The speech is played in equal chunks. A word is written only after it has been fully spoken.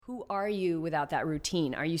who are you without that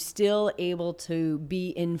routine? Are you still able to be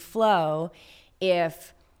in flow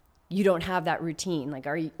if you don't have that routine? Like,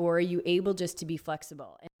 are you able just to be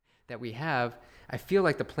flexible? That we have, I feel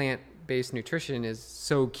like the plant-based nutrition is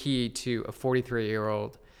so key to a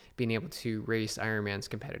 43-year-old being able to race Ironmans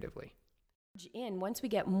competitively. Once we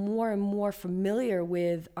get more and more familiar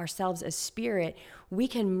with ourselves as spirit, we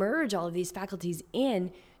can merge all of these faculties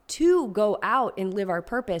in to go out and live our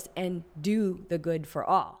purpose and do the good for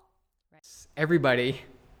all. Right? Everybody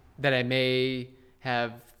that I may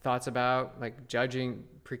have thoughts about, like judging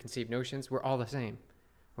preconceived notions, we're all the same.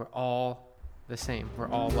 We're all the same. We're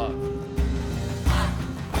all love.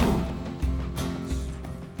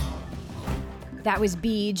 That was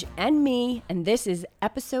Beej and me, and this is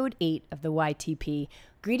episode 8 of the YTP.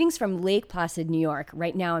 Greetings from Lake Placid, New York.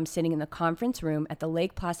 Right now I'm sitting in the conference room at the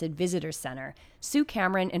Lake Placid Visitor Center. Sue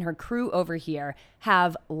Cameron and her crew over here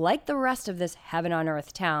have, like the rest of this heaven on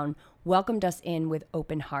earth town, welcomed us in with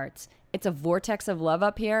open hearts. It's a vortex of love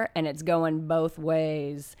up here, and it's going both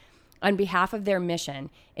ways. On behalf of their mission,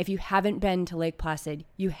 if you haven't been to Lake Placid,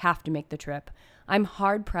 you have to make the trip. I'm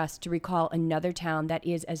hard-pressed to recall another town that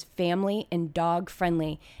is as family and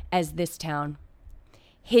dog-friendly as this town.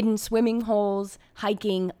 Hidden swimming holes,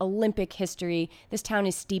 hiking, Olympic history. This town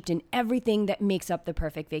is steeped in everything that makes up the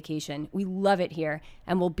perfect vacation. We love it here,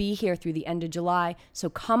 and we'll be here through the end of July, so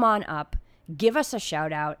come on up, give us a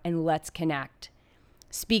shout-out, and let's connect.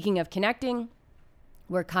 Speaking of connecting,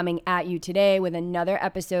 we're coming at you today with another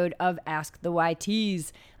episode of Ask the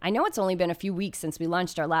YTs. I know it's only been a few weeks since we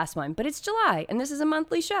launched our last one, but it's July, and this is a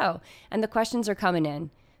monthly show, and the questions are coming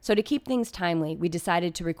in. So to keep things timely, we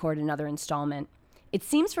decided to record another installment. It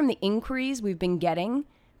seems from the inquiries we've been getting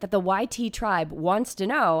that the YT tribe wants to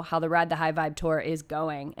know how the Ride the High Vibe tour is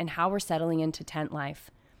going and how we're settling into tent life.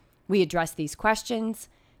 We address these questions,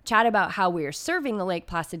 chat about how we are serving the Lake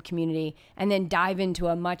Placid community, and then dive into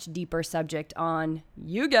a much deeper subject on,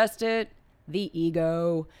 you guessed it, the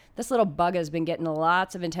ego. This little bug has been getting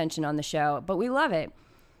lots of attention on the show, but we love it.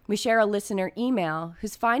 We share a listener email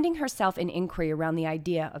who's finding herself in inquiry around the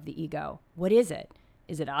idea of the ego. What is it?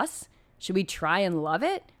 Is it us? Should we try and love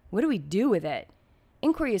it? What do we do with it?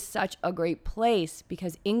 Inquiry is such a great place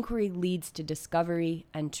because inquiry leads to discovery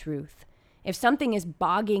and truth. If something is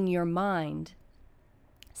bogging your mind,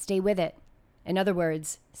 stay with it. In other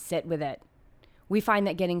words, sit with it. We find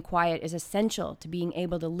that getting quiet is essential to being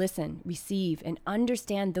able to listen, receive, and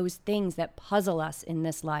understand those things that puzzle us in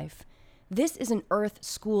this life. This is an earth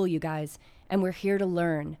school, you guys, and we're here to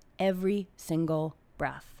learn every single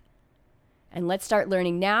breath. And let's start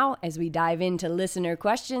learning now as we dive into listener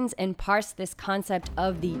questions and parse this concept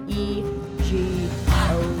of the EGO.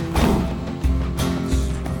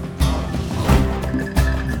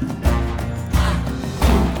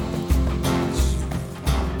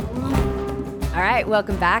 All right,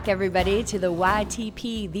 welcome back, everybody, to the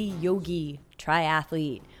YTP, the Yogi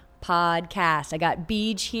Triathlete podcast. I got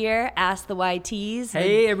Beej here, Ask the YTs.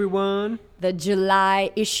 Hey, everyone. The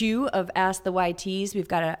July issue of Ask the YTs. We've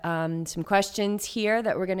got some questions here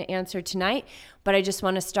that we're going to answer tonight, but I just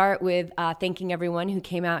want to start with thanking everyone who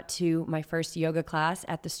came out to my first yoga class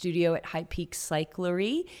at the studio at High Peak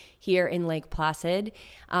Cyclery here in Lake Placid.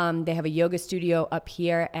 They have a yoga studio up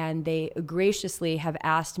here, and they graciously have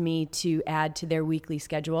asked me to add to their weekly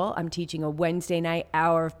schedule. I'm teaching a Wednesday night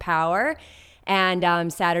Hour of Power,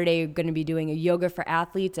 and Saturday, we're going to be doing a yoga for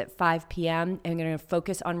athletes at 5 p.m. and we're going to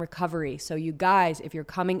focus on recovery. So you guys, if you're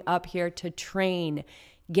coming up here to train,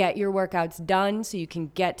 get your workouts done so you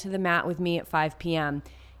can get to the mat with me at 5 p.m.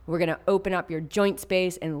 We're going to open up your joint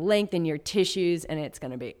space and lengthen your tissues, and it's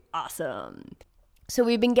going to be awesome. So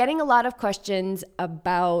we've been getting a lot of questions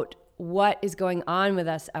about what is going on with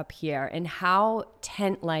us up here and how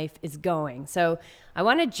tent life is going. So I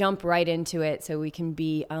want to jump right into it so we can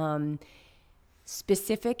be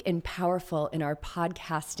specific and powerful in our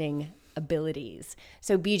podcasting abilities.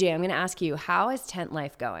 So BJ, I'm going to ask you, how is tent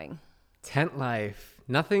life going? Tent life.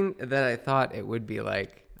 Nothing that I thought it would be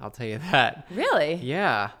like, I'll tell you that. Really?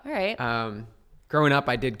 Yeah. All right. Growing up,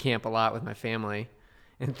 I did camp a lot with my family,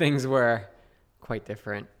 and things were quite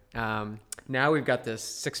different. Now we've got this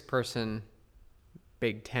 6-person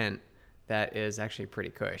big tent that is actually pretty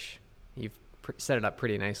cush. You've set it up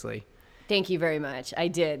pretty nicely. Thank you very much. I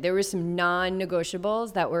did. There were some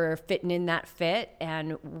non-negotiables that were fitting in that fit,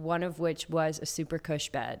 and one of which was a super cush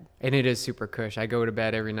bed. And it is super cush. I go to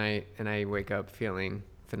bed every night, and I wake up feeling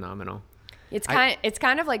phenomenal. It's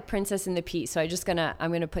kind of like Princess and the Pea. So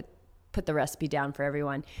I'm gonna put the recipe down for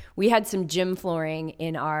everyone. We had some gym flooring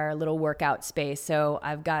in our little workout space, so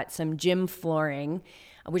I've got some gym flooring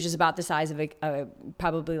which is about the size of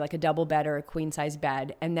probably like a double bed or a queen size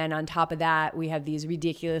bed. And then on top of that, we have these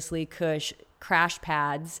ridiculously cush crash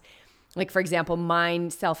pads. Like, for example, mine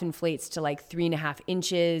self-inflates to like 3.5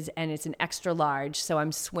 inches and it's an extra large, so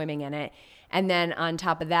I'm swimming in it. And then on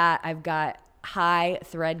top of that, I've got high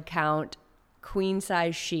thread count queen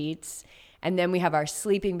size sheets. And then we have our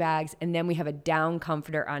sleeping bags, and then we have a down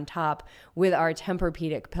comforter on top with our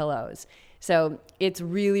Tempur-Pedic pillows. So it's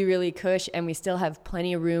really, really cush, and we still have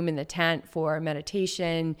plenty of room in the tent for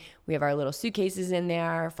meditation. We have our little suitcases in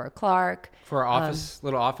there for Clark. For our office,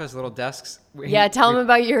 little desks. Yeah, tell them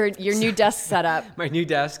about your new desk setup. My new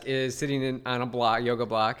desk is sitting on a yoga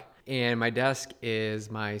block, and my desk is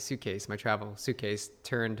my suitcase, my travel suitcase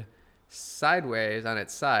turned sideways on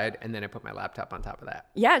its side, and then I put my laptop on top of that.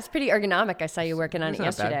 Yeah, it's pretty ergonomic. I saw you working on it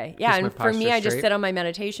yesterday. Yeah, and for me, I just sit on my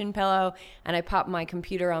meditation pillow and I pop my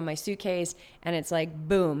computer on my suitcase, and it's like,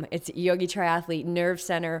 boom, it's Yogi Triathlete Nerve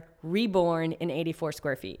Center reborn in 84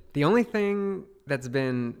 square feet. The only thing that's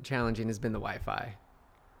been challenging has been the Wi-Fi.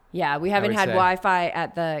 Yeah, we haven't had Wi-Fi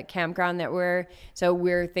at the campground so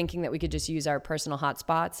we're thinking that we could just use our personal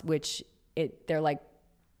hotspots, which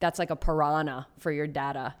that's like a piranha for your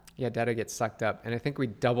data. Yeah, data gets sucked up. And I think we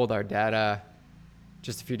doubled our data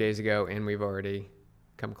just a few days ago, and we've already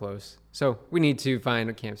come close. So we need to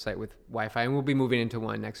find a campsite with Wi-Fi, and we'll be moving into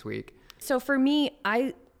one next week. So for me,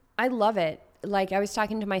 I love it. Like, I was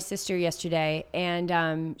talking to my sister yesterday,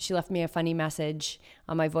 and she left me a funny message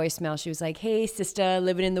on my voicemail. She was like, "Hey, sister,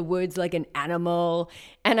 living in the woods like an animal."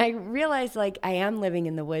 And I realized, like, I am living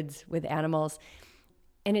in the woods with animals,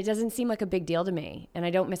 and it doesn't seem like a big deal to me. And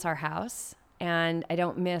I don't miss our house. And I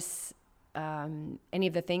don't miss any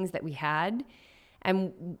of the things that we had.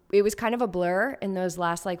 And it was kind of a blur in those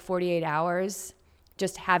last like 48 hours,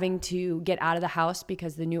 just having to get out of the house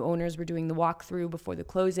because the new owners were doing the walkthrough before the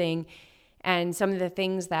closing. And some of the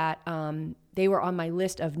things that they were on my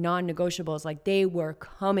list of non-negotiables, like they were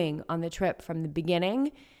coming on the trip from the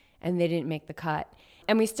beginning and they didn't make the cut.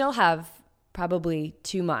 And we still have probably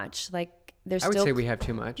too much. Like, I would say we have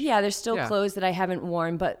too much. Yeah, there's still clothes that I haven't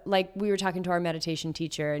worn. But like, we were talking to our meditation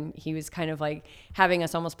teacher, and he was kind of like having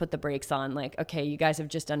us almost put the brakes on. Like, okay, you guys have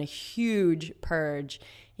just done a huge purge.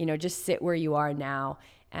 Just sit where you are now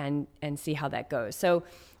and see how that goes. So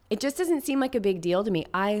it just doesn't seem like a big deal to me.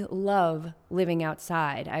 I love living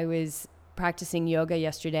outside. I was practicing yoga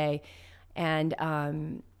yesterday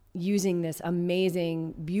and using this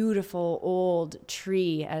amazing, beautiful old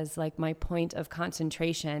tree as like my point of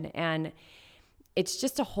concentration. And it's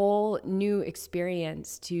just a whole new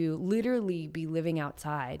experience to literally be living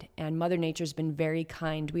outside. And Mother Nature's been very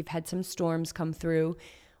kind. We've had some storms come through,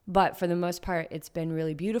 but for the most part, it's been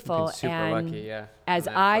really beautiful. Been super lucky, yeah. As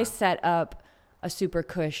I set up a super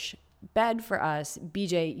cush bed for us,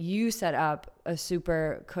 BJ, you set up a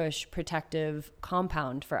super cush protective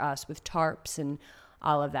compound for us with tarps and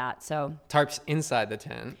all of that. So tarps inside the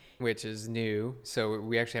tent, which is new. So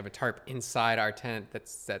we actually have a tarp inside our tent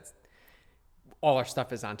that's all our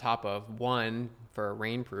stuff is on top of. One, for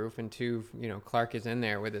rainproof, and two, Clark is in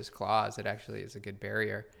there with his claws. It actually is a good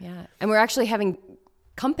barrier. Yeah. And we're actually having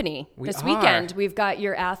company this weekend. We've got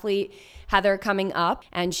your athlete Heather coming up,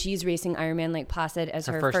 and she's racing Ironman Lake Placid as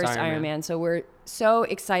her first Ironman. So we're so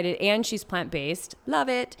excited, and she's plant-based. Love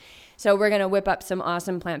it. So we're going to whip up some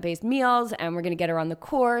awesome plant-based meals, and we're going to get her on the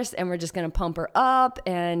course, and we're just going to pump her up,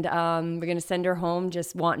 and we're going to send her home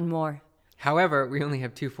just wanting more. However, we only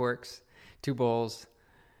have 2 forks, 2 bowls,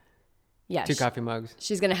 2 coffee mugs.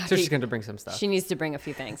 She's going to have she's going to bring some stuff. She needs to bring a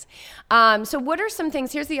few things. So what are some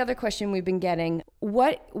things? Here's the other question we've been getting.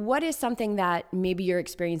 What is something that maybe you're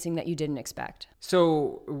experiencing that you didn't expect?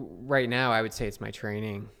 So right now, I would say it's my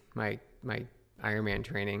training, my Ironman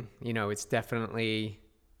training. It's definitely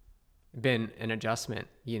been an adjustment.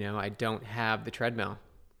 I don't have the treadmill.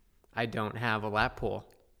 I don't have a lap pool.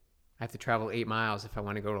 I have to travel 8 miles if I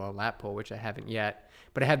want to go to a lap pool, which I haven't yet.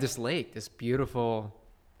 But I have this lake, this beautiful,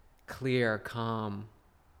 clear, calm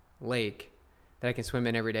lake that I can swim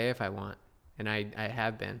in every day if I want. And I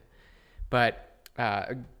have been. But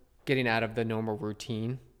getting out of the normal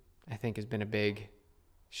routine, I think, has been a big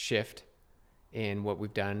shift in what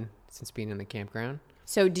we've done since being in the campground.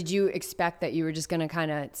 So did you expect that you were just going to kind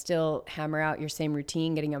of still hammer out your same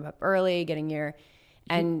routine, getting up early, getting your...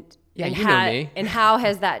 And know me. And how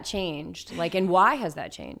has that changed? And why has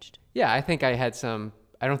that changed? Yeah, I think I had some...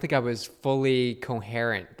 I don't think I was fully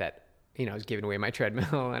coherent that, I was giving away my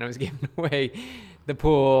treadmill and I was giving away the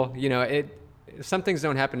pool. Some things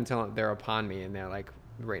don't happen until they're upon me and they're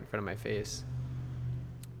right in front of my face.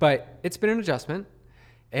 But it's been an adjustment.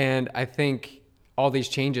 And I think all these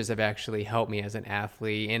changes have actually helped me as an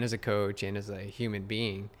athlete and as a coach and as a human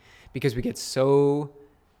being, because we get so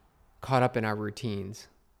caught up in our routines.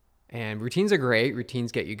 And routines are great.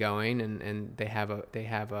 Routines get you going, and they have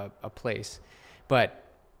a place. But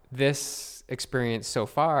this experience so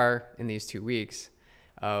far in these 2 weeks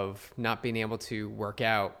of not being able to work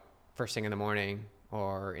out first thing in the morning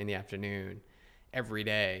or in the afternoon every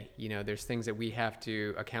day, there's things that we have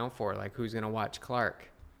to account for, like who's going to watch Clark,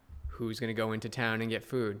 who's going to go into town and get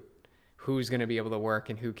food, who's going to be able to work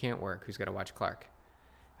and who can't work, who's going to watch Clark.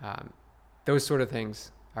 Those sort of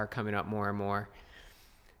things are coming up more and more.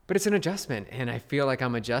 But it's an adjustment, and I feel like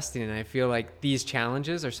I'm adjusting, and I feel like these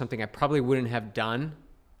challenges are something I probably wouldn't have done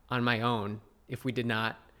on my own if we did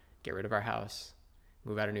not get rid of our house,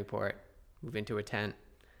 move out of Newport, move into a tent,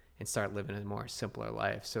 and start living a more simpler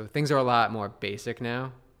life. So things are a lot more basic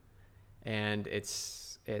now, and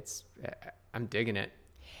I'm digging it.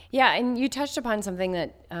 Yeah, and you touched upon something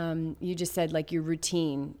that you just said, like your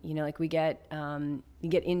routine. Like you get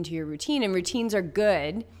into your routine, and routines are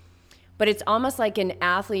good. But it's almost like an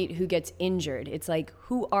athlete who gets injured. It's like,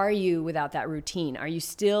 who are you without that routine? Are you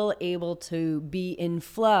still able to be in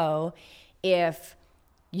flow if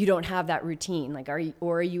you don't have that routine? Like, are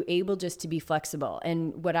you able just to be flexible?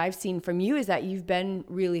 And what I've seen from you is that you've been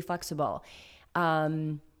really flexible.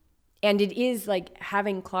 And it is like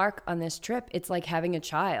having Clark on this trip. It's like having a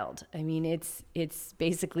child. I mean, it's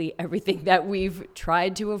basically everything that we've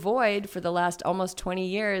tried to avoid for the last almost 20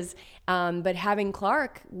 years. But having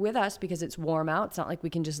Clark with us, because it's warm out, it's not like we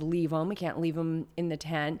can just leave him. We can't leave him in the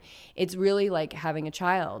tent. It's really like having a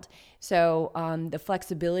child. So the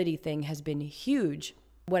flexibility thing has been huge.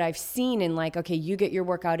 What I've seen in like, okay, you get your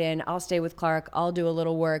workout in, I'll stay with Clark, I'll do a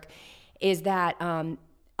little work, is that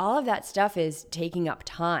all of that stuff is taking up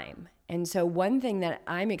time. And so one thing that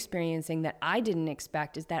I'm experiencing that I didn't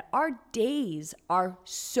expect is that our days are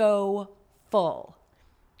so full.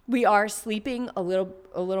 We are sleeping a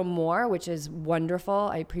little more, which is wonderful.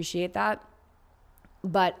 I appreciate that.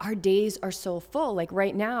 But our days are so full. Like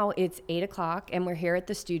right now it's 8:00 and we're here at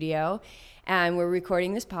the studio and we're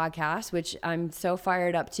recording this podcast, which I'm so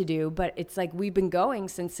fired up to do. But it's like we've been going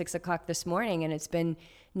since 6:00 this morning and it's been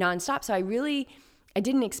nonstop. So I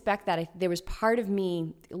didn't expect that. There was part of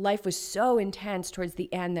me, life was so intense towards the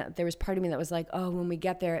end that there was part of me that was like, oh, when we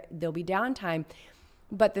get there, there'll be downtime.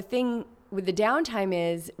 But the thing with the downtime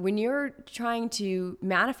is when you're trying to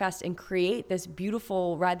manifest and create this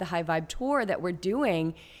beautiful Ride the High Vibe tour that we're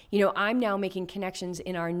doing, I'm now making connections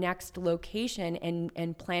in our next location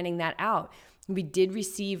and planning that out. We did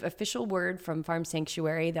receive official word from Farm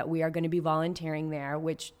Sanctuary that we are going to be volunteering there,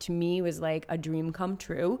 which to me was like a dream come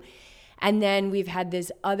true. And then we've had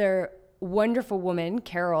this other wonderful woman,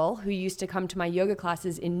 Carol, who used to come to my yoga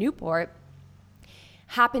classes in Newport,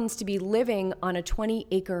 happens to be living on a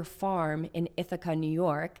 20-acre farm in Ithaca, New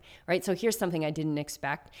York, right? So here's something I didn't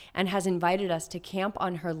expect, and has invited us to camp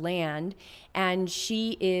on her land. And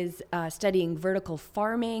she is studying vertical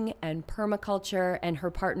farming and permaculture, and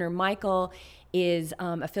her partner, Michael, is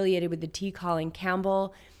affiliated with the T. Colin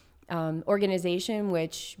Campbell organization,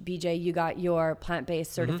 which BJ, you got your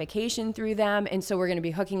plant-based certification through them. And so we're going to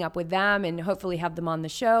be hooking up with them and hopefully have them on the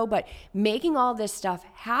show. But making all this stuff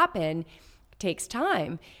happen takes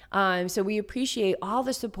time. So we appreciate all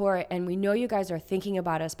the support, and we know you guys are thinking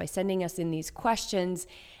about us by sending us in these questions.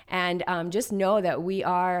 And just know that we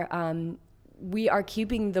are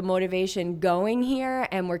keeping the motivation going here,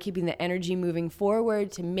 and we're keeping the energy moving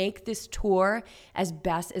forward to make this tour as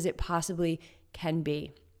best as it possibly can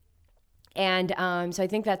be. And so I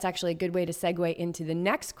think that's actually a good way to segue into the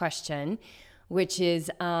next question, which is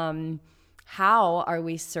how are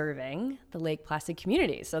we serving the Lake Placid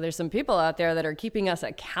community? So there's some people out there that are keeping us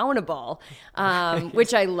accountable,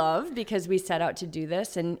 which I love because we set out to do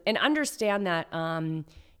this and understand that,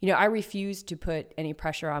 I refuse to put any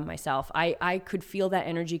pressure on myself. I could feel that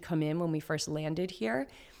energy come in when we first landed here.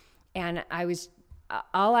 And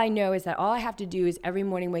all I know is that all I have to do is every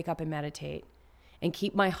morning wake up and meditate and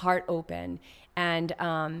keep my heart open and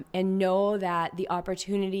know that the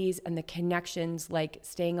opportunities and the connections, like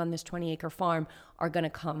staying on this 20-acre farm, are going to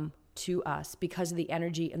come to us because of the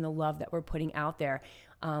energy and the love that we're putting out there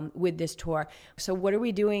with this tour. So what are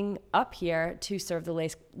we doing up here to serve the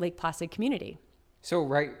Lake Placid community? So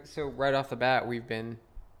right off the bat, we've been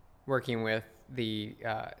working with the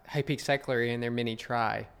High Peak Cyclery and their mini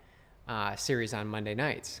tri series on Monday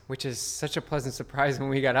nights, which is such a pleasant surprise when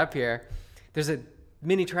we got up here. There's a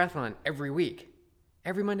mini triathlon every week,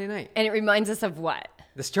 every Monday night. And it reminds us of what?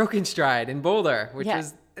 The Stroke and Stride in Boulder, which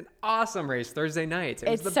is an awesome race Thursday nights.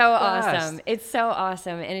 It's so awesome. It's so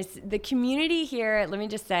awesome. And it's the community here, let me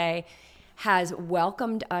just say, has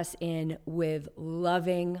welcomed us in with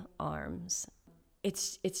loving arms.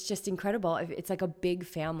 It's just incredible. It's like a big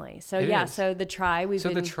family. So so the Tri,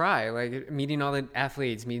 the Tri, like meeting all the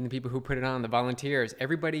athletes, meeting the people who put it on, the volunteers,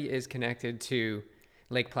 everybody is connected to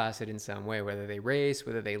Lake Placid in some way, whether they race,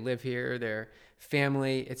 whether they live here, their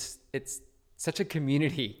family. It's such a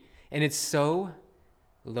community, and it's so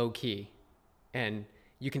low key, and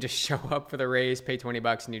you can just show up for the race, pay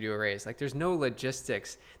 $20 and you do a race. Like there's no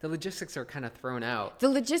logistics. The logistics are kind of thrown out. The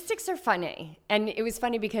logistics are funny. And it was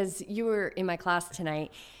funny because you were in my class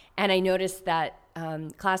tonight and I noticed that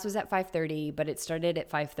class was at 5:30, but it started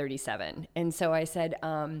at 5:37. And so I said,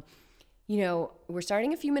 we're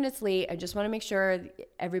starting a few minutes late. I just want to make sure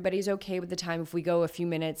everybody's okay with the time if we go a few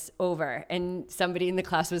minutes over. And somebody in the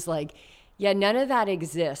class was like, yeah, none of that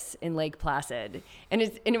exists in Lake Placid. And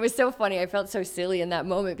it was so funny. I felt so silly in that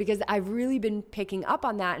moment because I've really been picking up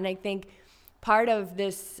on that. And I think part of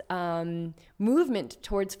this movement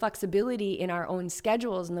towards flexibility in our own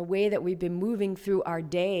schedules and the way that we've been moving through our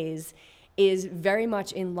days is very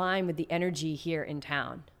much in line with the energy here in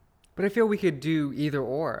town. But I feel we could do either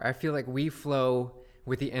or. I feel like we flow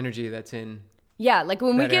with the energy that's in like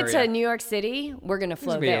when we get to New York City, we're going to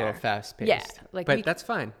flow there. It's a little fast-paced. Yeah, but that's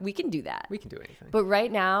fine. We can do that. We can do anything. But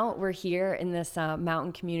right now, we're here in this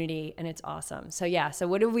mountain community, and it's awesome. So so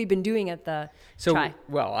what have we been doing at the Tri?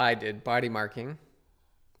 Well, I did body marking.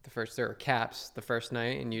 There were caps the first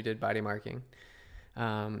night, and you did body marking.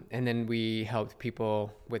 And then we helped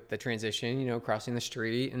people with the transition, crossing the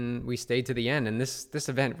street, and we stayed to the end. And this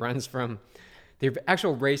event runs from... The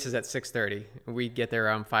actual race is at 6:30. We get there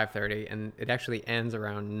around 5:30, and it actually ends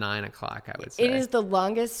around 9 o'clock, I would say. It is the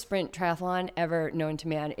longest sprint triathlon ever known to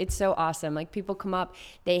man. It's so awesome. Like, people come up,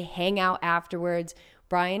 they hang out afterwards.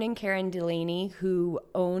 Brian and Karen Delaney, who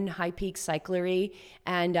own High Peak Cyclery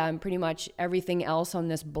and pretty much everything else on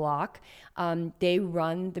this block, they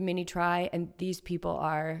run the mini Tri, and these people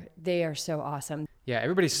they are so awesome. Yeah,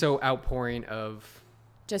 everybody's so outpouring of...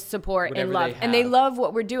 just support and love. And they love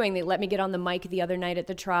what we're doing. They let me get on the mic the other night at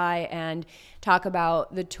the Tri and talk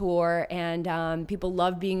about the tour. And people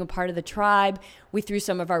love being a part of the tribe. We threw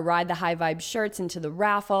some of our Ride the High Vibe shirts into the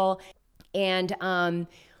raffle. And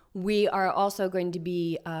we are also going to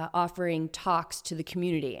be offering talks to the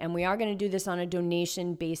community. And we are going to do this on a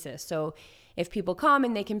donation basis. So if people come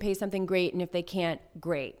and they can pay something, great. And if they can't,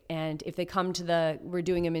 great. And if they come we're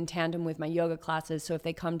doing them in tandem with my yoga classes. So if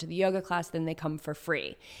they come to the yoga class, then they come for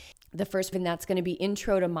free. The first one, that's going to be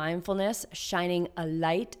Intro to Mindfulness, shining a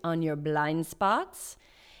light on your blind spots,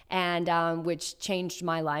 and which changed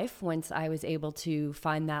my life once I was able to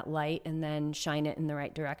find that light and then shine it in the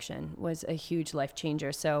right direction. Was a huge life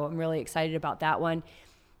changer. So I'm really excited about that one.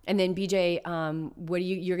 And then BJ,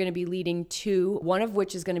 you're going to be leading two, one of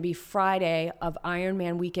which is going to be Friday of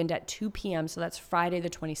Ironman weekend at 2 p.m. So that's Friday, the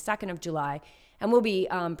 22nd of July. And we'll be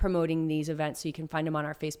promoting these events, so you can find them on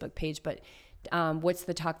our Facebook page. But what's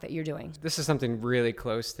the talk that you're doing? This is something really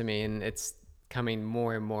close to me, and it's coming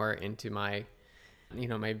more and more into my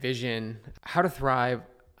vision, how to thrive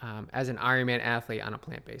as an Ironman athlete on a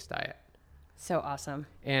plant-based diet. So awesome.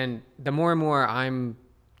 And the more and more I'm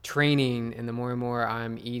training, and the more and more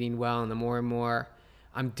I'm eating well, and the more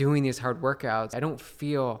I'm doing these hard workouts, I don't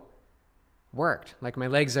feel worked. Like, my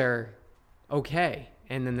legs are okay.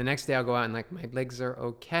 And then the next day I'll go out and like, my legs are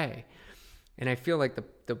okay. And I feel like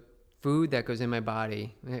the food that goes in my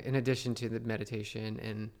body, in addition to the meditation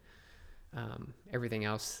and everything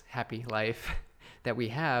else, happy life that we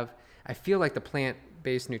have, I feel like the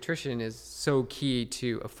plant-based nutrition is so key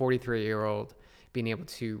to a 43-year-old being able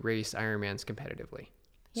to race Ironmans competitively.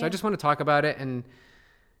 So I just want to talk about it and,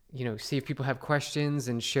 see if people have questions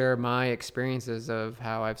and share my experiences of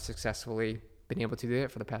how I've successfully been able to do it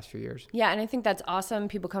for the past few years. Yeah, and I think that's awesome.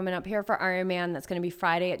 People coming up here for Ironman. That's going to be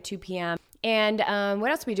Friday at 2 p.m. And what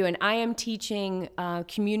else are we doing? I am teaching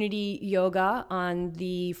community yoga on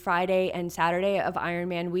the Friday and Saturday of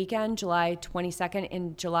Ironman weekend, July 22nd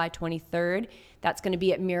and July 23rd. That's going to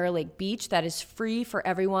be at Mirror Lake Beach. That is free for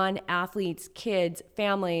everyone, athletes, kids,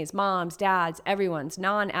 families, moms, dads, everyone's,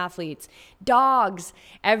 non-athletes, dogs.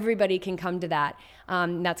 Everybody can come to that.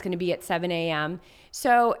 That's going to be at 7 a.m.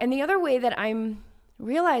 So, and the other way that I'm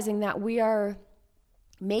realizing that we are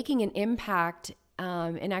making an impact,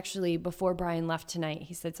 and actually before Brian left tonight,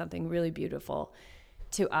 he said something really beautiful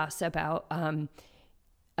to us about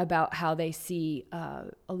how they see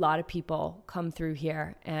a lot of people come through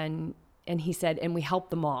here, and he said, and we help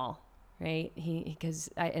them all, right?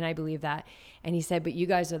 I believe that, and he said, but you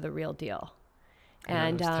guys are the real deal.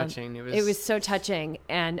 And it was touching. It was so touching,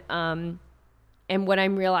 and what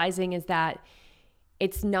I'm realizing is that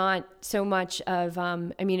it's not so much of,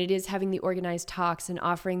 it is having the organized talks and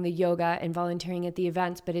offering the yoga and volunteering at the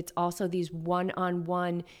events, but it's also these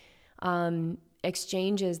one-on-one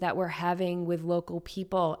exchanges that we're having with local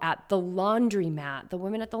people at the laundromat, the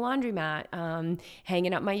women at the laundromat,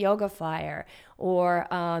 hanging up my yoga flyer, or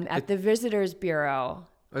at the visitors bureau.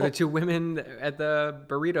 Or the two women at the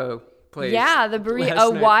burrito place. Yeah, the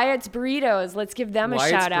burrito. Wyatt's Burritos. Let's give them a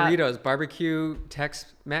shout out. Wyatt's Burritos, barbecue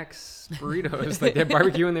Tex-Mex burritos. Like they have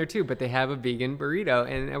barbecue in there too, but they have a vegan burrito.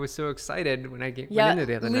 And I was so excited when I went into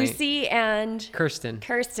the other night. Lucy and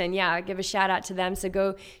Kirsten, yeah, give a shout out to them. So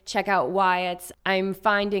go check out Wyatt's. I'm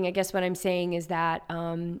finding, I guess what I'm saying is that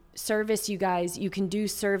service, you guys, you can do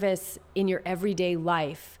service in your everyday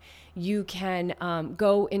life. You can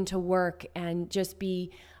go into work and just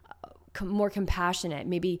be more compassionate,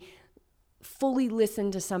 maybe fully listen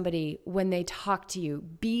to somebody when they talk to you.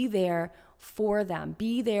 Be there for them.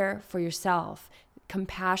 Be there for yourself.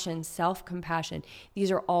 Compassion, self-compassion. These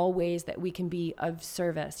are all ways that we can be of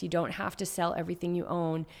service. You don't have to sell everything you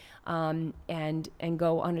own and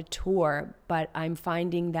go on a tour, but I'm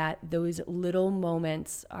finding that those little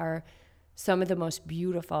moments are some of the most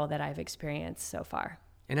beautiful that I've experienced so far.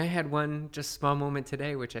 And I had one just small moment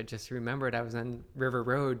today, which I just remembered. I was on River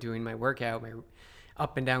Road doing my workout, my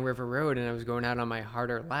up and down River Road, and I was going out on my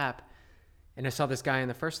harder lap, and I saw this guy in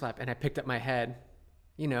the first lap, and I picked up my head.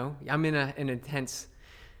 You know, I'm in an intense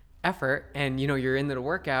effort, and you know, you're in the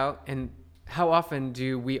workout, and how often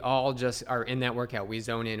do we all just are in that workout? We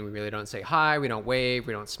zone in, we really don't say hi, we don't wave,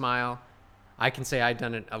 we don't smile. I can say I've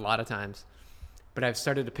done it a lot of times, but I've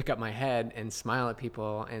started to pick up my head and smile at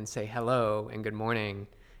people and say hello and good morning,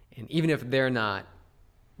 and even if they're not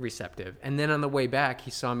receptive. And then on the way back, he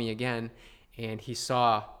saw me again, and he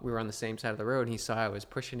saw we were on the same side of the road, and he saw I was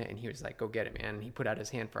pushing it, and he was like, go get it, man. And he put out his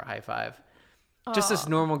hand for a high five. Aww. Just this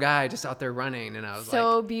normal guy just out there running. And I was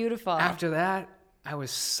so beautiful. After that, I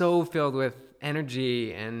was so filled with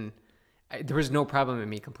energy, and there was no problem in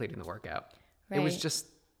me completing the workout. Right. It was just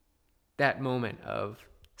that moment of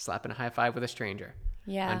slapping a high five with a stranger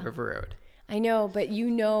on River Road. I know, but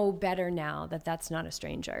you know better now that that's not a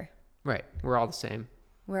stranger. Right. We're all the same.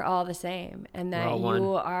 We're all the same, and that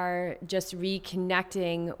you are just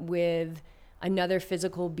reconnecting with another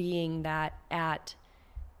physical being that at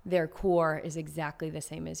their core is exactly the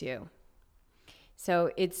same as you.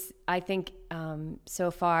 So I think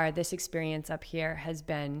so far this experience up here has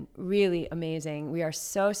been really amazing. We are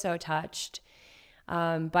so touched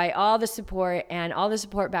by all the support and all the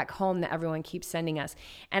support back home that everyone keeps sending us.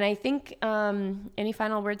 And I think, any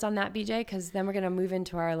final words on that, BJ? Because then we're going to move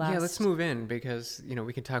into our last... Yeah, let's move in because, you know,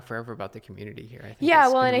 we can talk forever about the community here. I think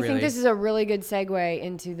I think this is a really good segue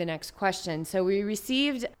into the next question. So we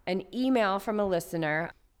received an email from a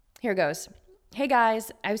listener. Here goes. Hey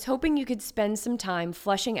guys, I was hoping you could spend some time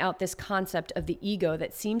fleshing out this concept of the ego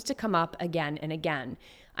that seems to come up again and again.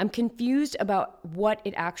 I'm confused about what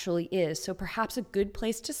it actually is, so perhaps a good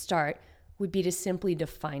place to start would be to simply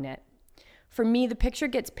define it. For me, the picture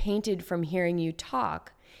gets painted from hearing you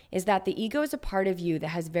talk is that the ego is a part of you that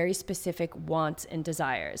has very specific wants and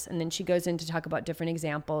desires. And then she goes in to talk about different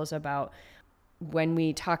examples about when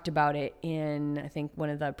we talked about it in, I think, one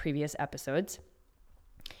of the previous episodes.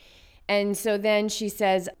 And so then she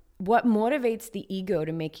says, what motivates the ego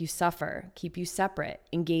to make you suffer, keep you separate,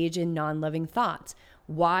 engage in non-loving thoughts?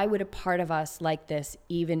 Why would a part of us like this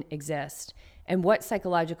even exist? And what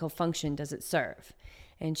psychological function does it serve?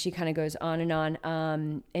 And she kind of goes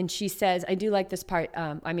on. And she says, I do like this part.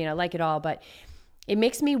 I like it all, but it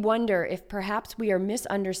makes me wonder if perhaps we are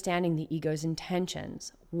misunderstanding the ego's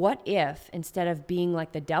intentions. What if, instead of being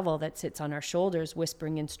like the devil that sits on our shoulders,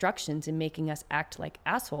 whispering instructions and making us act like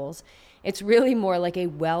assholes, it's really more like a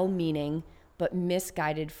well-meaning but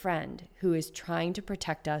misguided friend who is trying to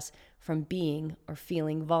protect us from being or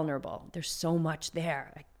feeling vulnerable. There's so much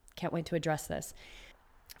there. I can't wait to address this.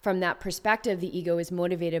 From that perspective, the ego is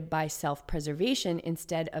motivated by self-preservation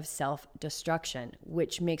instead of self-destruction,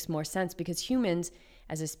 which makes more sense because humans,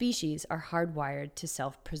 as a species, are hardwired to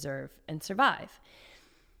self-preserve and survive.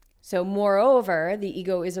 So moreover, the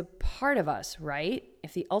ego is a part of us, right?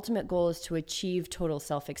 If the ultimate goal is to achieve total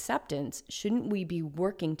self-acceptance, shouldn't we be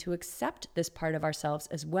working to accept this part of ourselves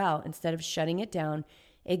as well instead of shutting it down,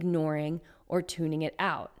 ignoring, or tuning it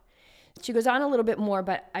out? She goes on a little bit more,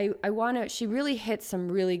 but she really hits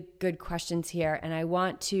some really good questions here. And I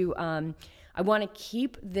want to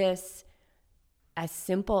keep this as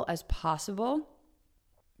simple as possible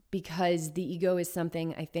because the ego is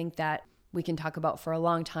something I think that we can talk about for a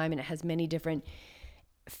long time, and it has many different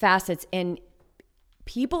facets. And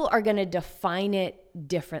people are going to define it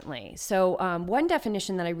differently. So one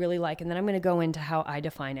definition that I really like, and then I'm going to go into how I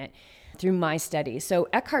define it through my studies. So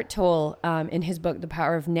Eckhart Tolle, in his book, The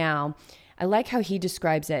Power of Now, I like how he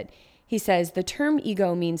describes it. He says, the term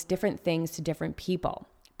ego means different things to different people.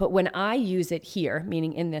 But when I use it here,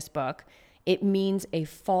 meaning in this book, it means a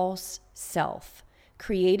false self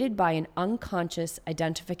created by an unconscious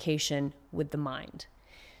identification with the mind.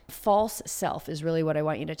 False self is really what I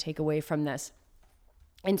want you to take away from this.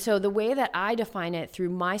 And so the way that I define it through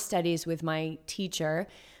my studies with my teacher,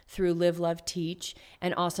 through Live, Love, Teach,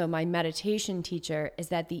 and also my meditation teacher, is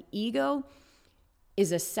that the ego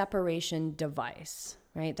is a separation device,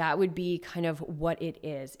 right? That would be kind of what it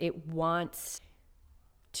is. It wants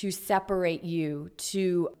to separate you,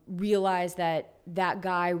 to realize that that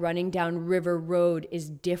guy running down River Road is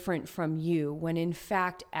different from you, when in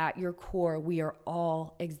fact, at your core, we are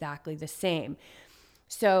all exactly the same.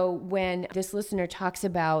 So when this listener talks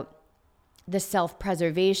about the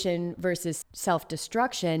self-preservation versus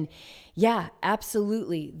self-destruction, yeah,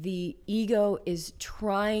 absolutely. The ego is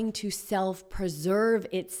trying to self-preserve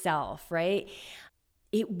itself, right?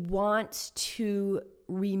 It wants to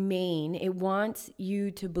remain. It wants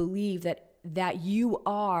you to believe that you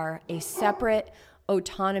are a separate,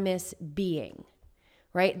 autonomous being,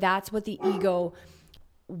 right? That's what the ego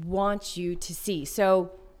wants you to see.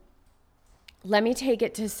 So let me take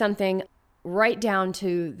it to something right down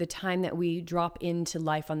to the time that we drop into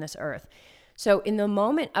life on this earth. So in the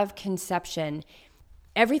moment of conception,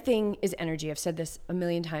 everything is energy. I've said this a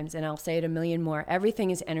million times and I'll say it a million more.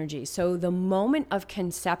 Everything is energy. So the moment of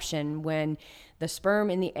conception, when the sperm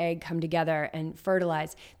and the egg come together and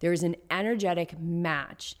fertilize, there is an energetic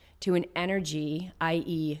match to an energy,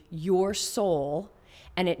 i.e. your soul,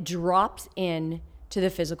 and it drops in to the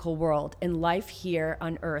physical world, and life here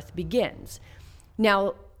on earth begins.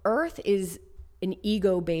 Now, Earth is an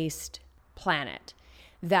ego-based planet.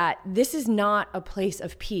 That this is not a place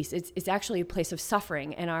of peace. It's actually a place of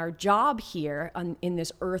suffering. And our job here in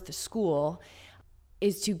this earth school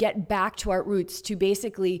is to get back to our roots, to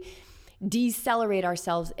basically decelerate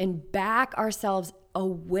ourselves and back ourselves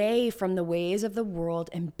away from the ways of the world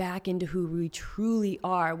and back into who we truly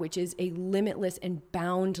are, which is a limitless and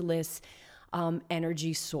boundless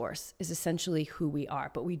energy source, is essentially who we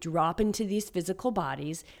are. But we drop into these physical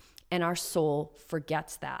bodies and our soul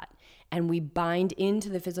forgets that. And we bind into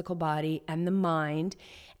the physical body and the mind,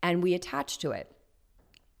 and we attach to it.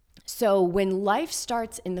 So when life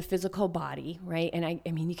starts in the physical body, right, and I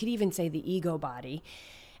mean, you could even say the ego body,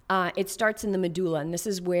 it starts in the medulla, and this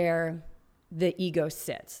is where the ego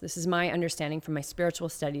sits. This is my understanding from my spiritual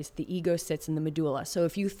studies. The ego sits in the medulla. So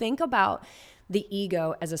if you think about the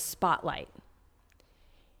ego as a spotlight,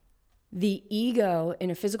 the ego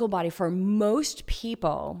in a physical body, for most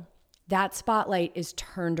people, that spotlight is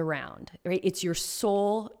turned around, right? It's your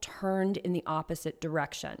soul turned in the opposite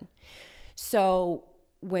direction. So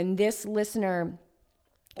when this listener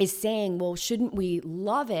is saying, well, shouldn't we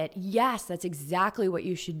love it? Yes, that's exactly what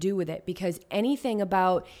you should do with it, because anything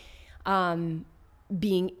about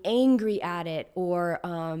being angry at it or,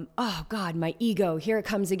 oh God, my ego, here it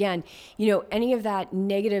comes again. Any of that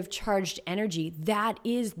negative charged energy, that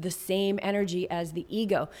is the same energy as the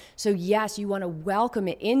ego. So yes, you want to welcome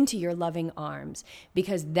it into your loving arms,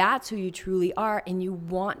 because that's who you truly are. And you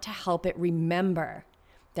want to help it remember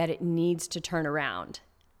that it needs to turn around,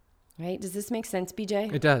 right? Does this make sense,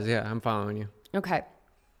 BJ? It does. Yeah. I'm following you. Okay.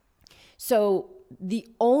 So the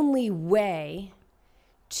only way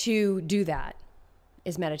to do that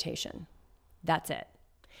is meditation. That's it.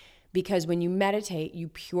 Because when you meditate, you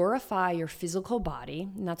purify your physical body,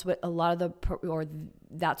 and that's what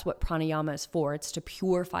that's what pranayama is for. It's to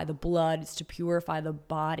purify the blood, it's to purify the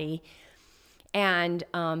body. And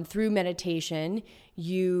through meditation,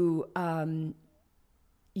 you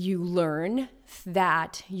learn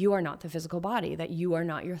that you are not the physical body, that you are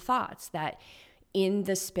not your thoughts, that in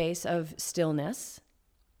the space of stillness,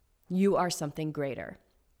 you are something greater.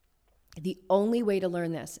 The only way to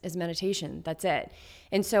learn this is meditation. That's it.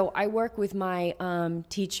 And so I work with my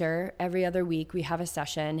teacher every other week. We have a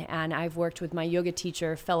session, and I've worked with my yoga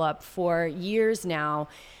teacher, Philip, for years now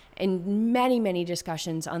in many, many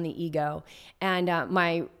discussions on the ego. And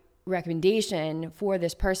my recommendation for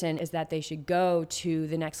this person is that they should go to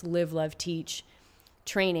the next Live, Love, Teach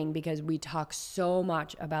training, because we talk so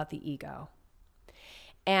much about the ego.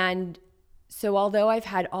 And so although I've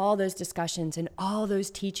had all those discussions and all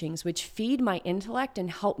those teachings, which feed my intellect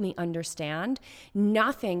and help me understand,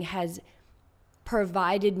 nothing has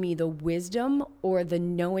provided me the wisdom or the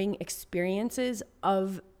knowing experiences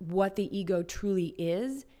of what the ego truly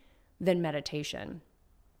is than meditation.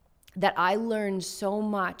 that I learned so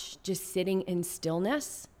much just sitting in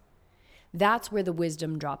stillness. That's where the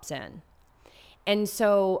wisdom drops in. And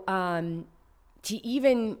so to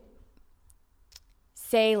even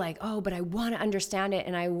say like, oh, but I want to understand it,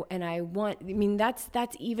 and I want, I mean, that's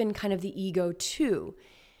even kind of the ego too,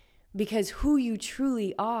 because who you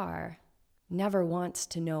truly are never wants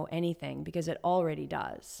to know anything because it already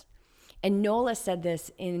does. And Nola said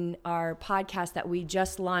this in our podcast that we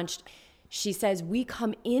just launched. She says, we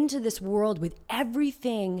come into this world with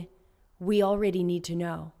everything we already need to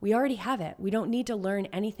know. We already have it. We don't need to learn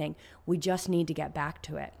anything. We just need to get back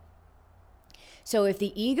to it. So if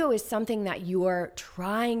the ego is something that you're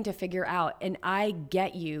trying to figure out, and I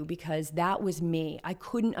get you because that was me, I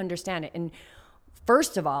couldn't understand it. And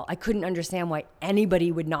first of all, I couldn't understand why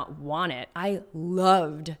anybody would not want it. I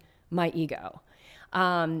loved my ego.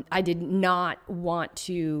 I did not want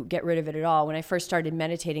to get rid of it at all. When I first started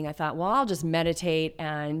meditating, I thought, well, I'll just meditate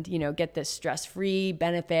and, get this stress-free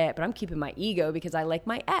benefit, but I'm keeping my ego because I like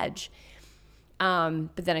my edge.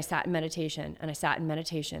 But then I sat in meditation, and I sat in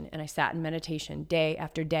meditation, and I sat in meditation day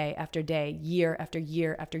after day after day, year after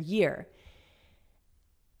year after year.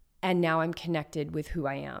 And now I'm connected with who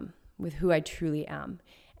I am, with who I truly am.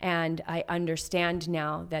 And I understand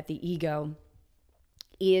now that the ego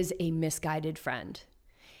is a misguided friend,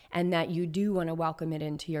 and that you do want to welcome it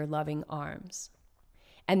into your loving arms,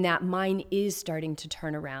 and that mine is starting to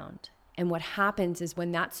turn around. And what happens is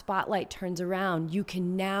when that spotlight turns around, you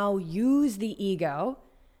can now use the ego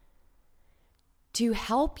to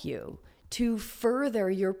help you, to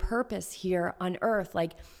further your purpose here on earth.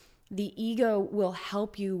 Like, the ego will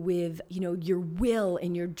help you with, your will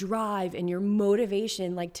and your drive and your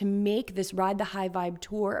motivation, like to make this Ride the High Vibe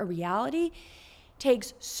tour a reality.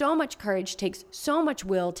 Takes so much courage, takes so much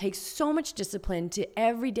will, takes so much discipline to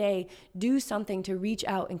every day do something to reach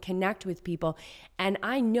out and connect with people. And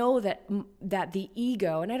I know that the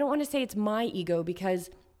ego, and I don't want to say it's my ego,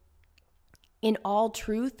 because in all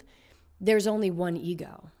truth, there's only one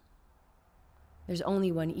ego. There's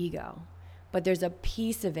only one ego. But there's a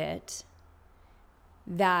piece of it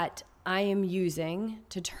that I am using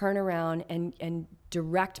to turn around and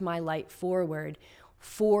direct my light forward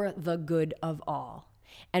for the good of all.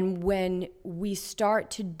 And when we start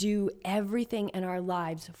to do everything in our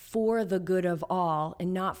lives for the good of all,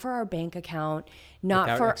 and not for our bank account, not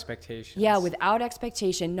without for expectations. Yeah, without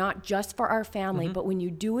expectation, not just for our family, but when you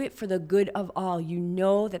do it for the good of all, you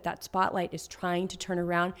know that spotlight is trying to turn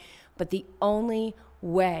around, but the only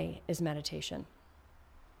way is meditation.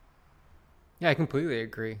 Yeah, I completely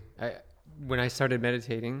agree. When I started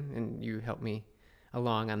meditating, and you helped me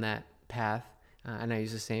along on that path, and I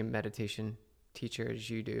use the same meditation teacher as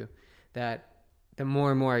you do, that the more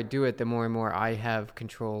and more I do it, the more and more I have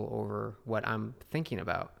control over what I'm thinking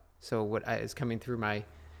about. So what is coming through my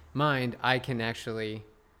mind, I can actually,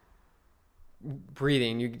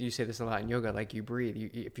 breathing, you say this a lot in yoga, like you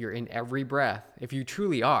breathe. If you're in every breath, if you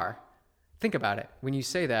truly are, think about it. When you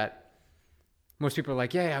say that, most people are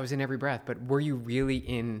like, yeah, I was in every breath, but were you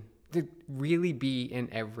really really be in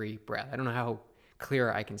every breath? I don't know how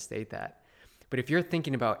clear I can state that. But if you're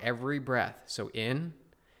thinking about every breath, so in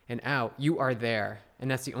and out, you are there. And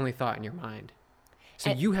that's the only thought in your mind.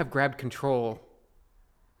 So you have grabbed control,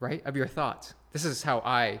 right, of your thoughts. This is how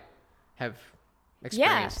I have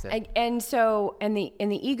experienced it. And the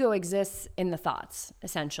ego exists in the thoughts,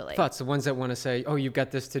 essentially. Thoughts, the ones that want to say, oh, you've got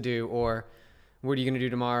this to do, or what are you going to do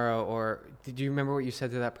tomorrow? Or did you remember what you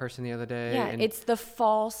said to that person the other day? Yeah, it's the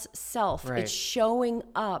false self. Right. It's showing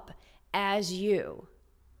up as you.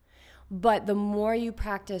 But the more you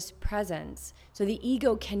practice presence, so the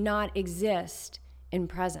ego cannot exist in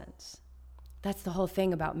presence. That's the whole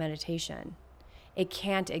thing about meditation. It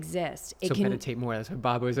can't exist. Meditate more. That's what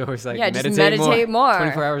Bob was always like. Yeah, just meditate more.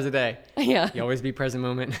 24 hours a day. Yeah. You always be present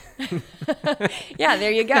moment. Yeah,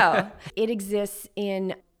 there you go. It exists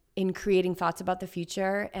in creating thoughts about the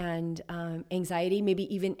future and anxiety,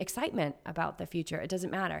 maybe even excitement about the future. It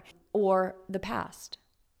doesn't matter. Or the past.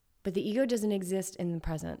 But the ego doesn't exist in the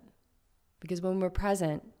present. Because when we're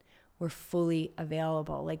present, we're fully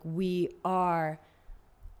available. Like, we are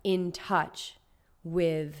in touch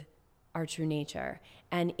with our true nature.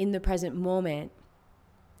 And in the present moment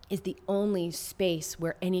is the only space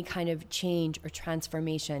where any kind of change or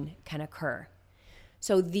transformation can occur.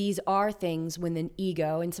 So these are things when the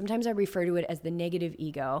ego, and sometimes I refer to it as the negative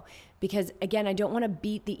ego, because again, I don't want to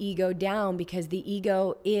beat the ego down, because the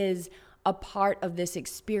ego is a part of this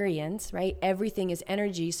experience, right? Everything is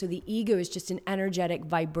energy. So the ego is just an energetic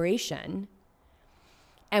vibration.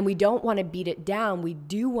 And we don't want to beat it down. We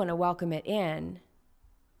do want to welcome it in.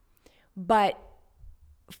 But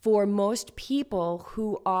for most people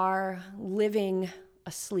who are living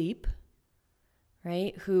asleep,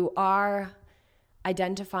 right, who are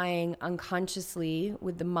identifying unconsciously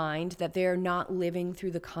with the mind, that they're not living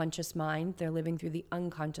through the conscious mind, they're living through the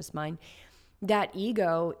unconscious mind, that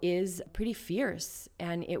ego is pretty fierce,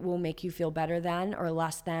 and it will make you feel better than or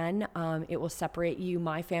less than. It will separate you,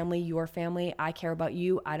 my family, your family. I care about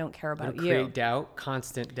you. I don't care about you. Create doubt,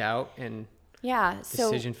 constant doubt, and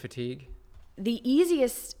decision fatigue. The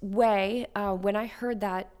easiest way, when I heard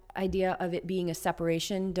that idea of it being a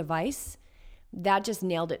separation device, that just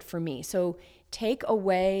nailed it for me. So take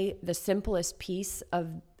away the simplest piece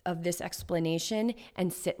of this explanation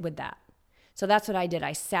and sit with that. So that's what I did.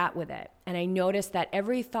 I sat with it, and I noticed that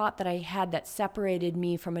every thought that I had that separated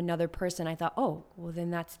me from another person, I thought, oh, well,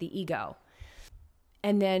 then that's the ego.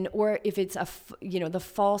 And then, or if it's the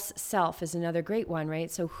false self is another great one,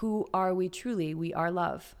 right? So who are we truly? We are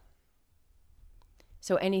love.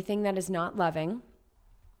 So anything that is not loving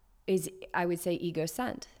is, I would say, ego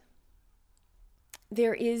sent.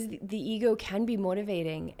 The ego can be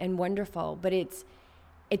motivating and wonderful, but it's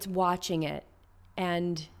watching it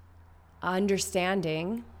and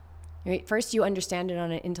understanding, right? First, you understand it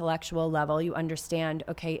on an intellectual level. You understand,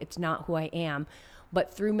 okay, it's not who I am,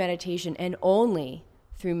 but through meditation, and only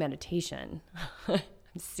through meditation. I'm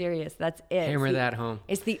serious. That's it. Hammer that home.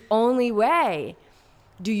 It's the only way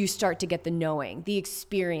do you start to get the knowing, the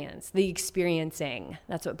experience, the experiencing.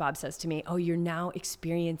 That's what Bob says to me. Oh, you're now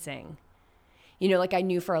experiencing. Like I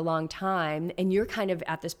knew for a long time, and you're kind of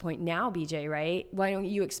at this point now, BJ, right? Why don't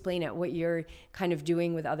you explain it, what you're kind of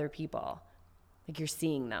doing with other people? Like you're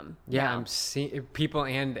seeing them. Yeah, now. I'm seeing people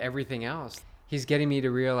and everything else. He's getting me to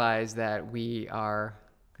realize that we are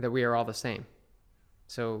all the same.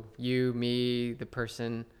 So you, me, the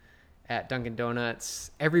person at Dunkin' Donuts,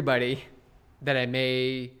 everybody that I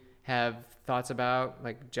may have thoughts about,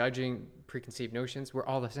 like judging, preconceived notions, we're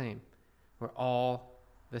all the same. We're all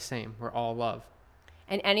the same. We're all love.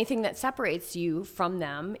 And anything that separates you from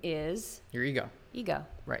them is your ego.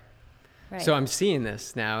 Right. So I'm seeing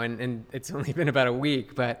this now, and it's only been about a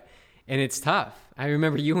week, and it's tough. I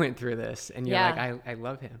remember you went through this, and you're like, I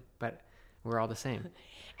love him, but we're all the same.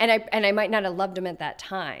 And I might not have loved him at that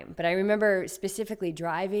time, but I remember specifically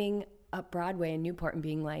driving up Broadway in Newport and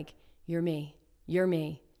being like, you're me, you're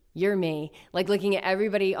me. You're me. Like looking at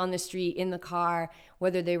everybody on the street in the car,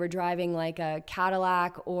 whether they were driving like a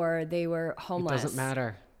Cadillac or they were homeless. It doesn't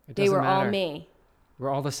matter. They were all me. We're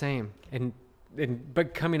all the same.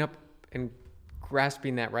 But coming up and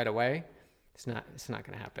grasping that right away, it's not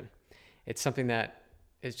going to happen. It's something that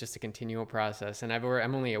is just a continual process. And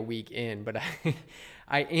I'm only a week in, but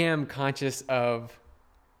I am conscious of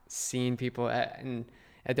seeing people and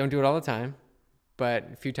I don't do it all the time.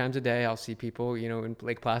 But a few times a day, I'll see people, in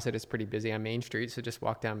Lake Placid, it's pretty busy on Main Street. So just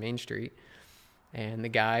walk down Main Street. And the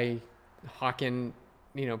guy hawking,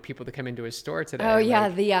 people to come into his store today. Oh, yeah.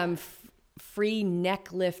 The free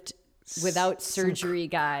neck lift without surgery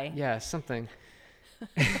guy. Yeah, something.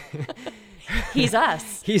 He's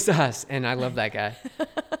us. He's us. And I love that guy.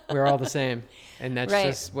 We're all the same. And that's right.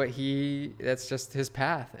 just that's just his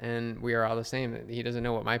path. And we are all the same. He doesn't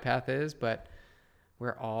know what my path is, but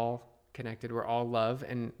we're all connected. We're all love.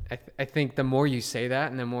 And I think the more you say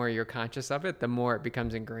that and the more you're conscious of it, the more it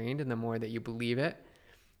becomes ingrained and the more that you believe it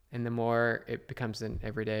and the more it becomes an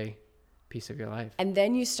everyday piece of your life. And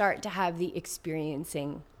then you start to have the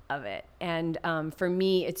experiencing of it. And for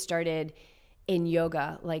me, it started in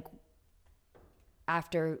yoga, like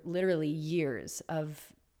after literally years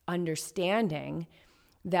of understanding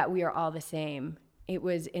that we are all the same. It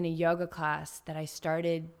was in a yoga class that I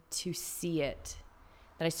started to see it,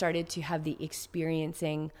 that I started to have the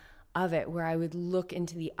experiencing of it, where I would look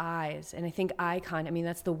into the eyes. And I think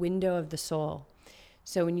that's the window of the soul.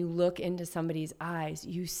 So when you look into somebody's eyes,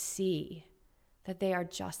 you see that they are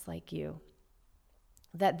just like you,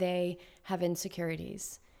 that they have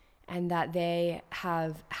insecurities, and that they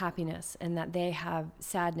have happiness, and that they have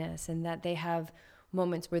sadness, and that they have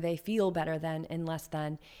moments where they feel better than and less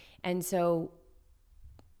than. And so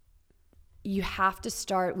you have to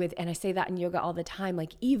start with, and I say that in yoga all the time,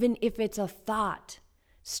 like even if it's a thought,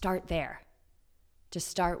 start there. Just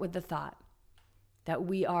start with the thought that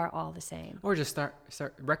we are all the same. Or just start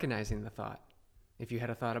recognizing the thought. If you had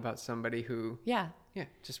a thought about somebody who... Yeah,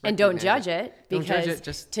 just and don't judge it, because don't judge it,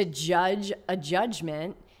 just to judge a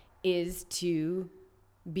judgment is to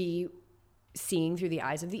be seeing through the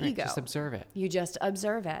eyes of the ego. Just observe it. You just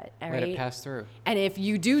observe it. Let right? it pass through. And if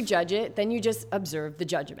you do judge it, then you just observe the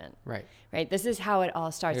judgment. Right. This is how it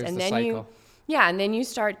all starts. There's and the then cycle. and then you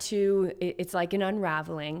start to, it's like an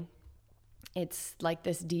unraveling. It's like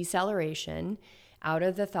this deceleration. out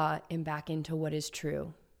of the thought and back into what is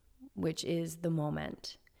true, which is the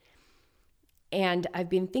moment. And I've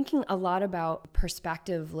been thinking a lot about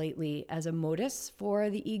perspective lately as a modus for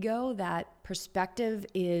the ego, that perspective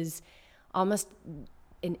is almost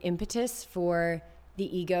an impetus for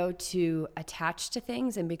the ego to attach to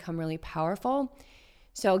things and become really powerful.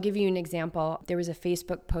 So I'll give you an example. There was a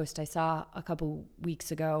Facebook post I saw a couple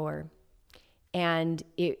weeks ago, and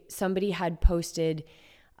somebody had posted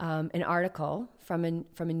an article from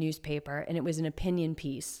a newspaper, and it was an opinion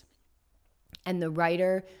piece. And the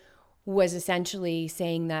writer was essentially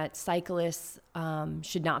saying that cyclists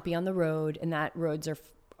should not be on the road and that roads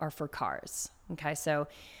are for cars. Okay, so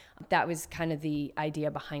that was kind of the idea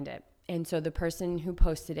behind it. And so the person who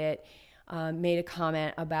posted it made a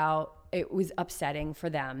comment about it was upsetting for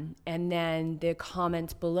them. And then the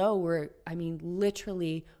comments below were,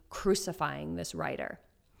 literally crucifying this writer.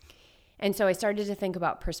 And so I started to think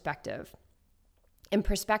about perspective. And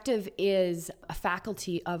perspective is a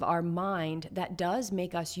faculty of our mind that does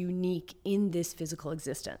make us unique in this physical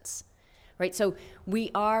existence, right? So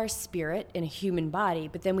we are spirit in a human body,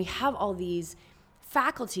 but then we have all these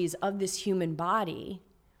faculties of this human body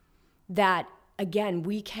that, again,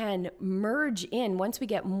 we can merge in. Once we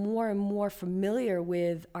get more and more familiar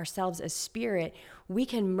with ourselves as spirit, we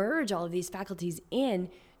can merge all of these faculties in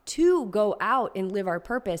to go out and live our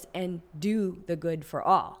purpose and do the good for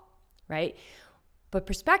all, right? But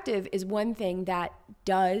perspective is one thing that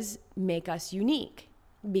does make us unique,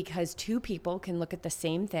 because two people can look at the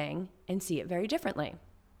same thing and see it very differently.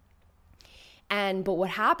 But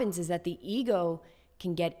what happens is that the ego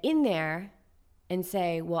can get in there and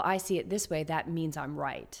say, well, I see it this way, that means I'm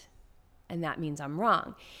right, and that means I'm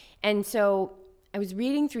wrong. And so I was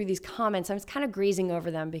reading through these comments. I was kind of grazing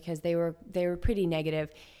over them because they were pretty negative.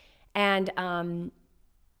 And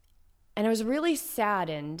I was really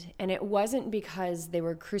saddened, and it wasn't because they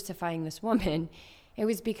were crucifying this woman. It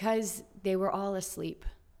was because they were all asleep,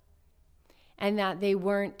 and that they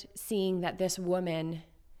weren't seeing that this woman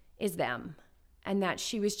is them, and that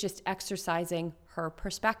she was just exercising her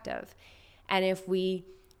perspective. And if we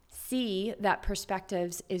see that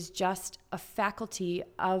perspectives is just a faculty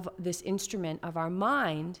of this instrument of our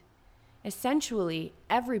mind, essentially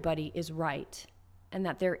everybody is right, and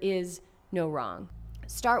that there is no wrong.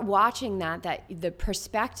 Start watching that the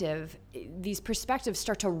perspective, these perspectives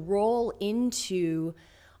start to roll into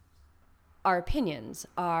our opinions,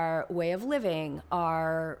 our way of living,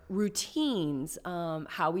 our routines,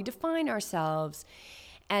 how we define ourselves.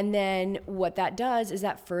 And then what that does is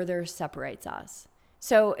that further separates us.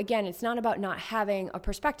 So again, it's not about not having a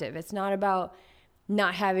perspective. It's not about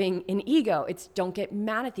not having an ego. It's don't get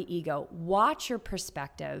mad at the ego. Watch your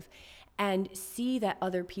perspective and see that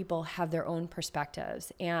other people have their own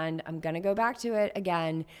perspectives. And I'm going to go back to it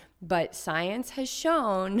again, but science has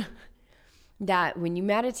shown that when you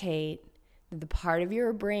meditate, the part of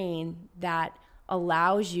your brain that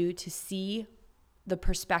allows you to see the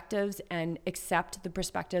perspectives and accept the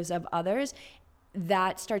perspectives of others,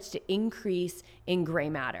 that starts to increase in gray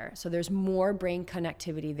matter. So there's more brain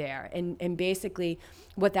connectivity there. And basically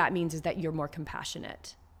what that means is that you're more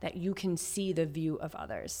compassionate, that you can see the view of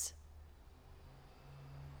others.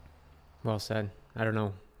 Well said. I don't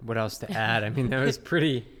know what else to add. That was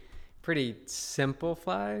pretty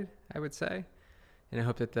simplified, I would say. And I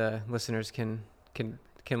hope that the listeners can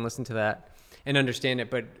listen to that and understand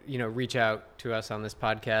it, but, reach out to us on this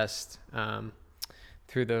podcast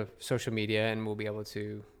through the social media, and we'll be able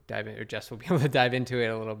to dive in, or Jess will be able to dive into it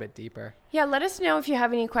a little bit deeper. Yeah, let us know if you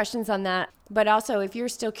have any questions on that. But also, if you're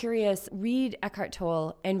still curious, read Eckhart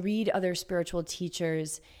Tolle and read other spiritual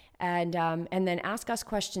teachers, and then ask us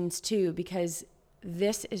questions too, because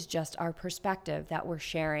this is just our perspective that we're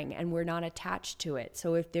sharing, and we're not attached to it.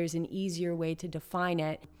 So if there's an easier way to define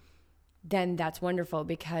it, then that's wonderful,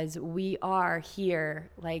 because we are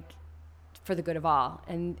here for the good of all.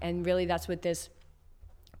 And really that's what this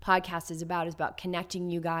podcast is about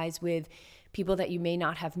connecting you guys with people that you may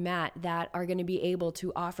not have met that are going to be able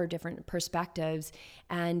to offer different perspectives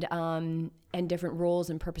and different roles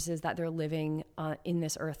and purposes that they're living in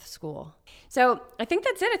this earth school. So I think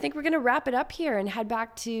that's it. I think we're going to wrap it up here and head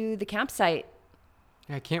back to the campsite.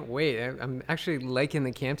 I can't wait. I'm actually liking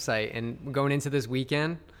the campsite, and going into this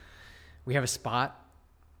weekend, we have a spot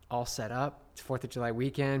all set up. It's 4th of July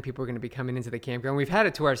weekend. People are going to be coming into the campground. We've had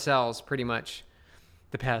it to ourselves pretty much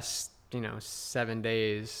the past 7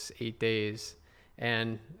 days, 8 days.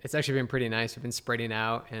 And it's actually been pretty nice. We've been spreading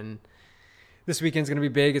out, and this weekend's going to be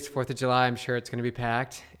big. It's 4th of July. I'm sure it's going to be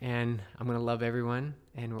packed, and I'm going to love everyone,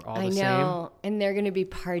 and we're all the same. I know. And they're going to be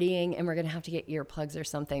partying, and we're going to have to get earplugs or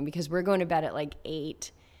something, because we're going to bed at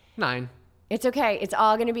 8. 9. It's okay. It's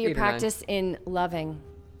all going to be a 8 or 9. practice in loving.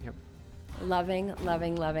 Yep. Loving,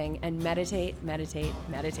 loving, loving, and meditate, meditate,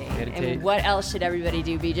 meditate. Meditate. And what else should everybody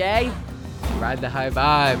do, BJ? Ride the high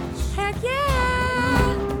vibe. Heck yeah!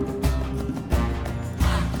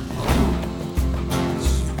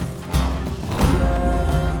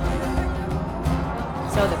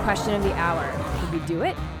 So the question of the hour, did we do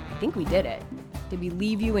it? I think we did it. Did we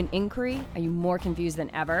leave you in inquiry? Are you more confused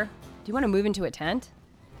than ever? Do you want to move into a tent?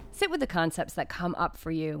 Sit with the concepts that come up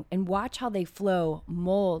for you and watch how they flow,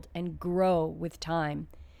 mold, and grow with time.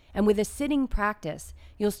 And with a sitting practice,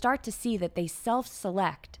 you'll start to see that they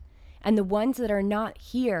self-select, and the ones that are not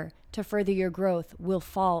here to further your growth will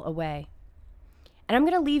fall away. And I'm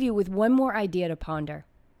going to leave you with one more idea to ponder.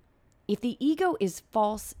 If the ego is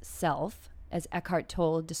false self, as Eckhart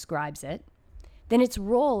Tolle describes it, then its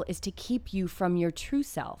role is to keep you from your true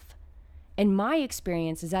self. And my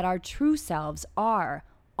experience is that our true selves are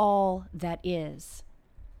all that is.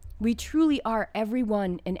 We truly are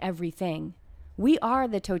everyone and everything. We are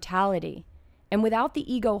the totality. And without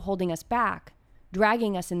the ego holding us back,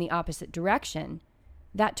 dragging us in the opposite direction,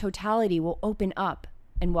 that totality will open up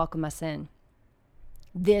and welcome us in.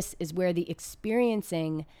 This is where the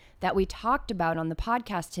experiencing that we talked about on the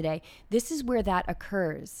podcast today, this is where that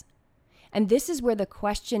occurs. And this is where the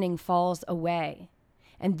questioning falls away.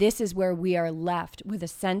 And this is where we are left with a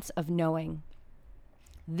sense of knowing.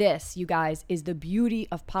 This, you guys, is the beauty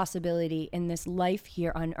of possibility in this life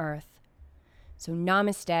here on earth. So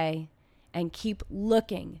namaste, and keep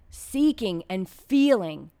looking, seeking, and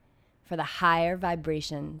feeling for the higher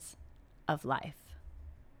vibrations of life.